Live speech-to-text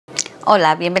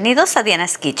Hola, bienvenidos a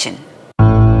Diana's Kitchen.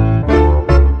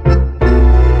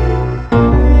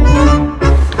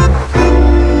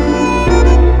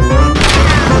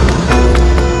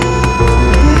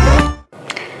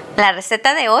 La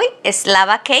receta de hoy es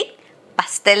lava cake,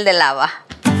 pastel de lava.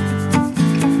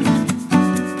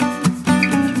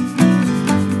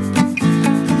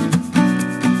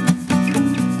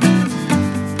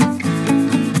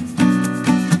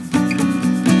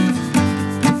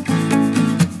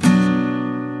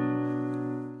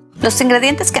 Los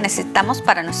ingredientes que necesitamos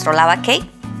para nuestro lava cake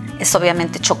es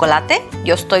obviamente chocolate.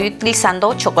 Yo estoy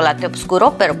utilizando chocolate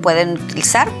oscuro, pero pueden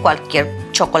utilizar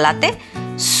cualquier chocolate.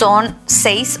 Son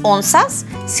 6 onzas,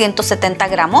 170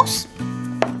 gramos.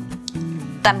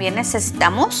 También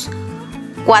necesitamos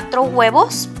 4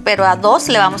 huevos, pero a 2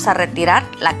 le vamos a retirar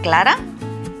la clara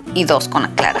y 2 con la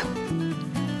clara.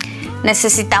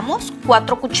 Necesitamos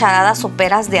 4 cucharadas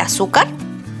soperas de azúcar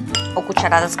o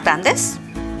cucharadas grandes.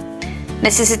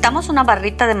 Necesitamos una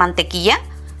barrita de mantequilla,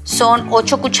 son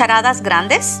 8 cucharadas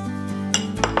grandes,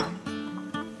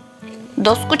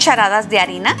 2 cucharadas de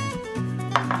harina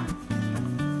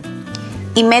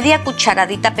y media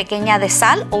cucharadita pequeña de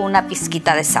sal o una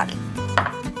pizquita de sal.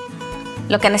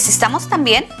 Lo que necesitamos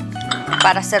también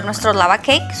para hacer nuestro lava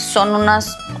cake son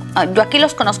unas, yo aquí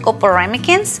los conozco por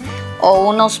ramekins o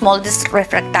unos moldes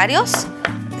refractarios.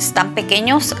 Están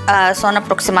pequeños, son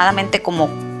aproximadamente como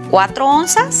 4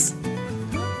 onzas.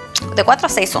 De 4 a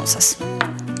 6 onzas.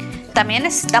 También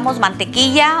necesitamos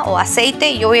mantequilla o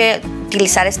aceite. Yo voy a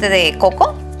utilizar este de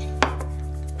coco,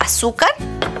 azúcar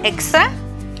extra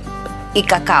y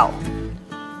cacao.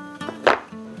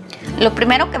 Lo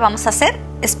primero que vamos a hacer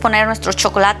es poner nuestro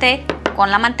chocolate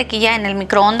con la mantequilla en el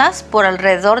microondas por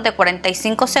alrededor de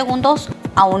 45 segundos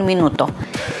a 1 minuto.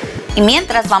 Y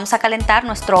mientras vamos a calentar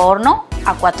nuestro horno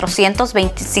a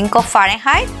 425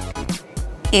 Fahrenheit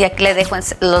y aquí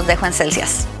los dejo en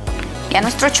Celsius. Ya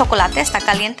nuestro chocolate está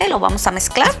caliente, lo vamos a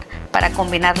mezclar para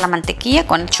combinar la mantequilla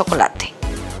con el chocolate.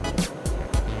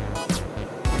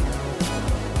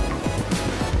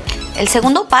 El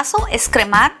segundo paso es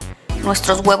cremar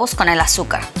nuestros huevos con el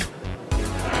azúcar.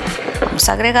 Vamos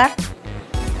a agregar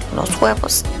los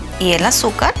huevos y el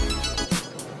azúcar.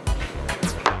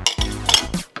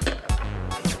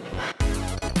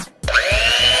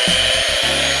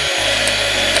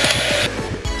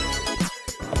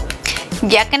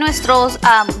 Ya que nuestros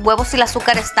huevos y el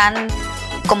azúcar están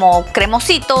como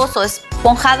cremositos o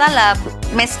esponjada la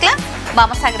mezcla,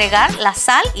 vamos a agregar la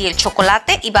sal y el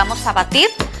chocolate y vamos a batir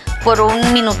por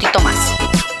 1 minutito más.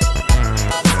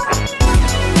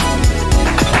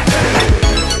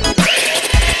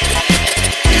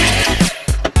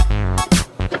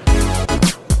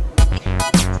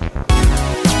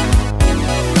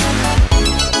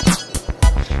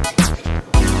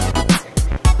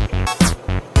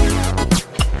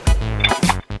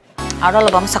 Ahora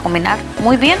lo vamos a combinar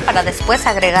muy bien para después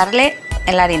agregarle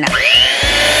la harina.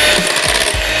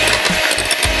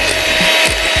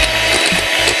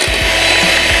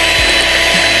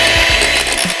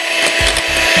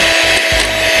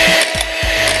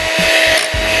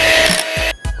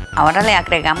 Ahora le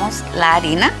agregamos la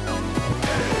harina.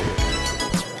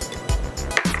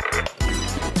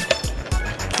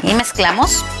 Y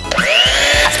mezclamos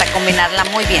hasta combinarla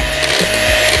muy bien.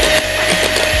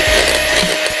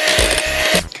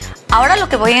 Ahora lo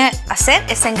que voy a hacer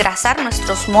es engrasar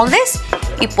nuestros moldes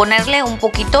y ponerle un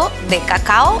poquito de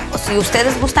cacao. O si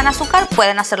ustedes gustan azúcar,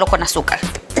 pueden hacerlo con azúcar.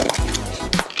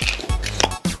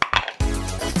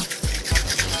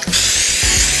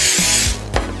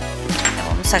 Le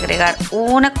vamos a agregar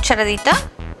una cucharadita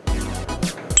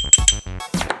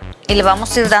y le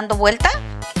vamos a ir dando vuelta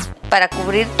para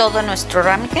cubrir todo nuestro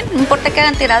ramekin. No importa que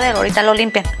hagan tiradero, ahorita lo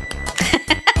limpian.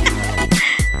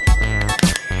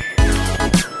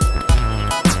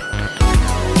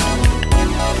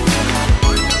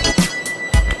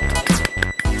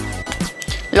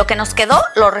 Lo que nos quedó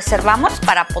lo reservamos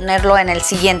para ponerlo en el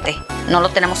siguiente. No lo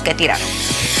tenemos que tirar.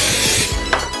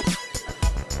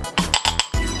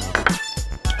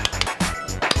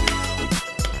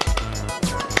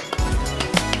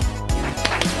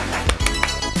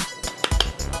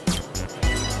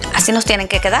 Así nos tienen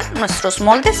que quedar nuestros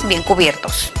moldes bien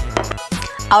cubiertos.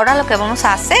 Ahora lo que vamos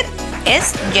a hacer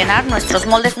es llenar nuestros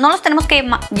moldes. No los tenemos que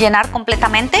llenar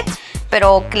completamente,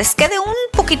 pero que les quede un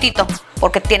poquitito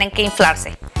porque tienen que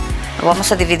inflarse. Lo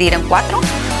vamos a dividir en 4.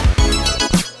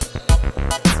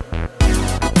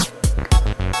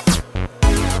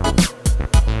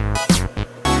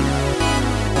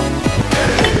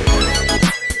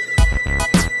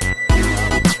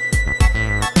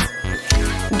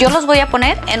 Yo los voy a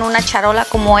poner en una charola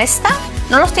como esta.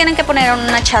 No los tienen que poner en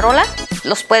una charola,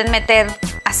 los pueden meter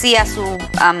así a su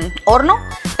horno,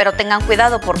 pero tengan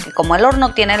cuidado porque como el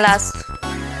horno tiene las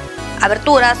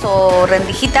aberturas o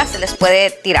rendijitas, se les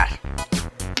puede tirar.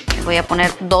 Voy a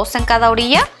poner 2 en cada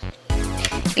orilla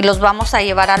y los vamos a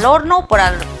llevar al horno por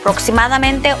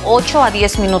aproximadamente 8 a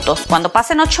 10 minutos. Cuando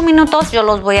pasen 8 minutos yo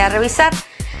los voy a revisar.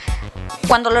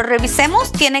 Cuando los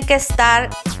revisemos tiene que estar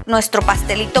nuestro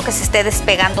pastelito que se esté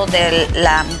despegando del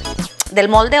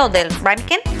molde o del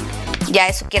ramekin. Ya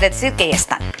eso quiere decir que ya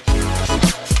están.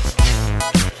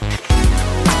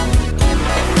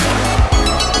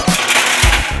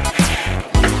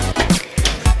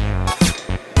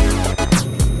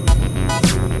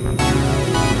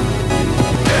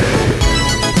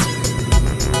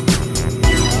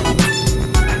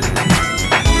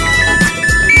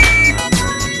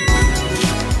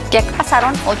 Ya que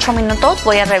pasaron 8 minutos,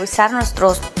 voy a revisar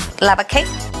nuestros lava cake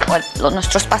o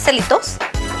nuestros pastelitos.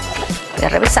 Voy a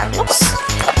revisarlos.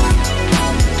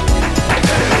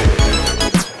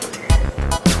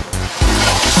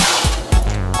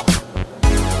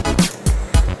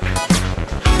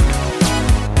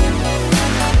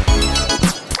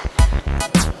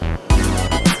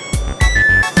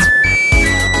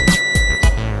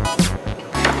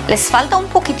 Les falta un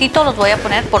poquitito, los voy a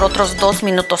poner por otros 2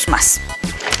 minutos más.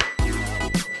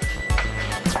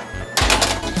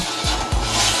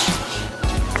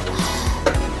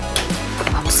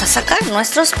 Vamos a sacar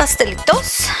nuestros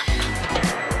pastelitos.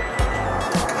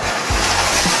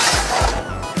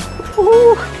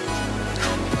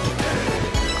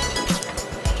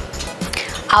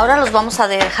 Ahora los vamos a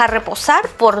dejar reposar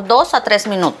por 2 a 3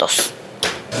 minutos.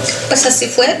 Pues así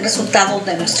fue el resultado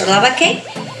de nuestro lava cake.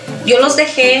 Yo los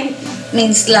dejé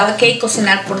mis lava cake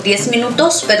cocinar por 10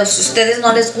 minutos, pero si a ustedes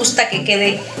no les gusta que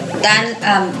quede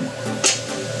tan,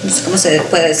 no sé cómo se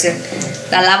puede decir,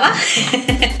 la lava,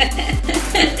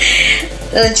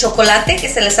 el chocolate, que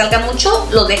se les salga mucho,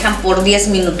 lo dejan por 10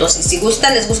 minutos. Y si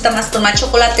les gusta más tomar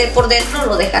chocolate por dentro,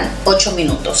 lo dejan 8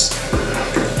 minutos.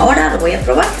 Ahora lo voy a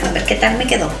probar, a ver qué tal me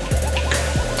quedó.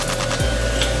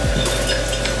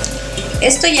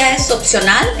 Esto ya es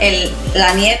opcional,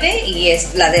 la nieve y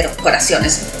es la decoración.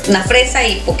 Es una fresa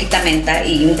y poquita menta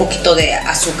y un poquito de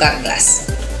azúcar glass.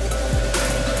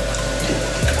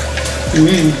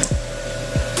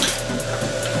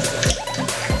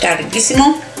 Está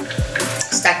riquísimo,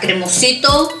 está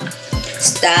cremosito,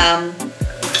 está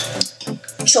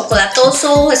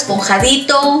chocolatoso,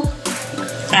 esponjadito,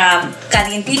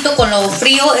 calientito con lo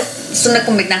frío. Es una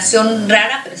combinación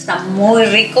rara, pero está muy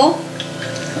rico.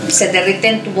 Se derrite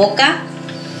en tu boca.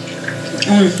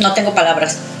 No tengo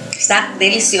palabras. Está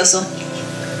delicioso.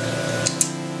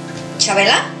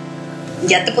 Chabela,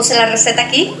 ya te puse la receta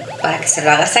aquí para que se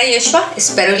lo hagas a Yeshua.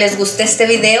 Espero y les guste este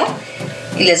video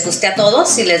y les guste a todos.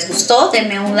 Si les gustó,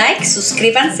 denme un like,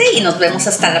 suscríbanse y nos vemos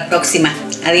hasta la próxima.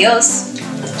 Adiós.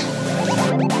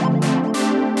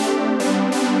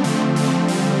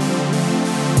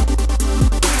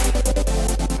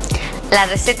 La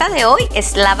receta de hoy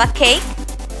es lava cake.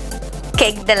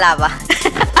 Cake de lava.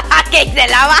 Cake de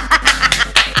lava.